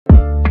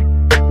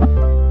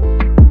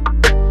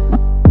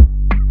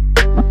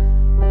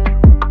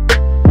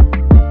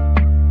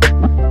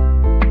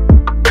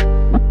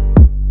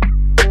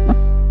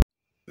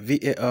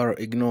VAR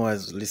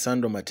ignores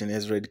Lisandro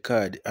Martinez red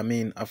card. I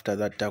mean, after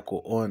that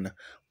tackle on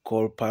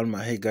Cole Palmer.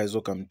 Hey guys,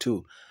 welcome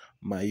to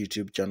my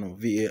YouTube channel.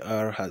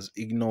 VAR has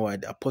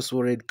ignored a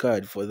possible red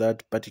card for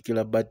that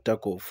particular bad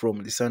tackle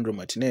from Lisandro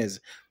Martinez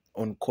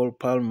on Cole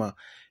Palmer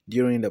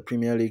during the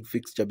Premier League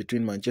fixture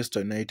between Manchester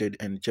United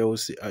and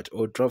Chelsea at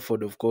Old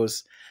Trafford. Of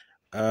course,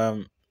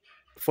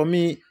 for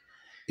me,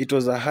 it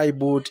was a high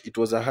boot, it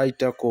was a high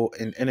tackle,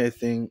 and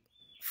anything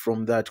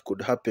from that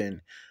could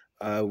happen.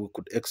 We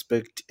could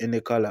expect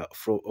any color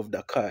of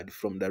the card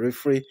from the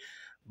referee,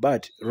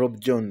 but Rob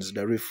Jones,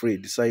 the referee,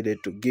 decided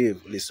to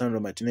give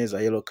Lisandro Martinez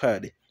a yellow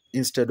card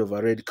instead of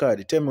a red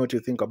card. Tell me what you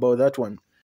think about that one.